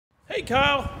Hey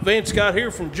Kyle, Vance Scott here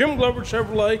from Jim Glover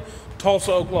Chevrolet,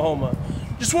 Tulsa, Oklahoma.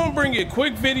 Just want to bring you a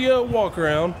quick video walk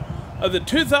around of the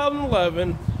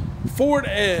 2011 Ford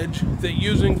Edge that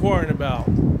you're inquiring about.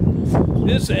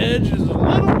 This Edge is a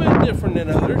little bit different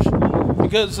than others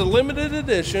because it's a limited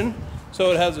edition,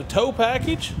 so it has a tow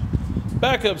package,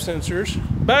 backup sensors,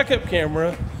 backup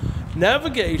camera,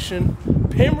 navigation,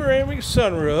 panoramic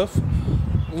sunroof,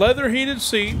 leather heated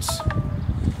seats.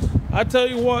 I tell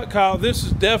you what, Kyle, this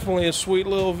is definitely a sweet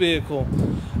little vehicle.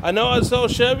 I know I sell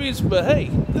Chevys, but hey,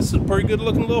 this is a pretty good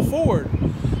looking little Ford.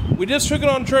 We just took it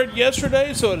on trade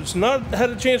yesterday, so it's not had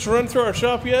a chance to run through our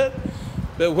shop yet,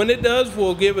 but when it does,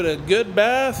 we'll give it a good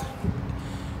bath,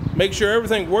 make sure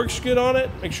everything works good on it,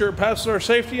 make sure it passes our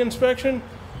safety inspection,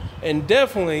 and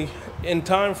definitely in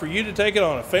time for you to take it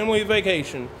on a family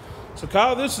vacation. So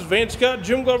Kyle, this is Vance Scott,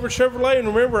 Jim Glover Chevrolet, and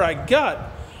remember, I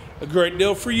got a great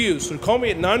deal for you. So call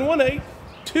me at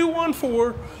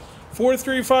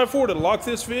 918-214-4354 to lock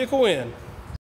this vehicle in.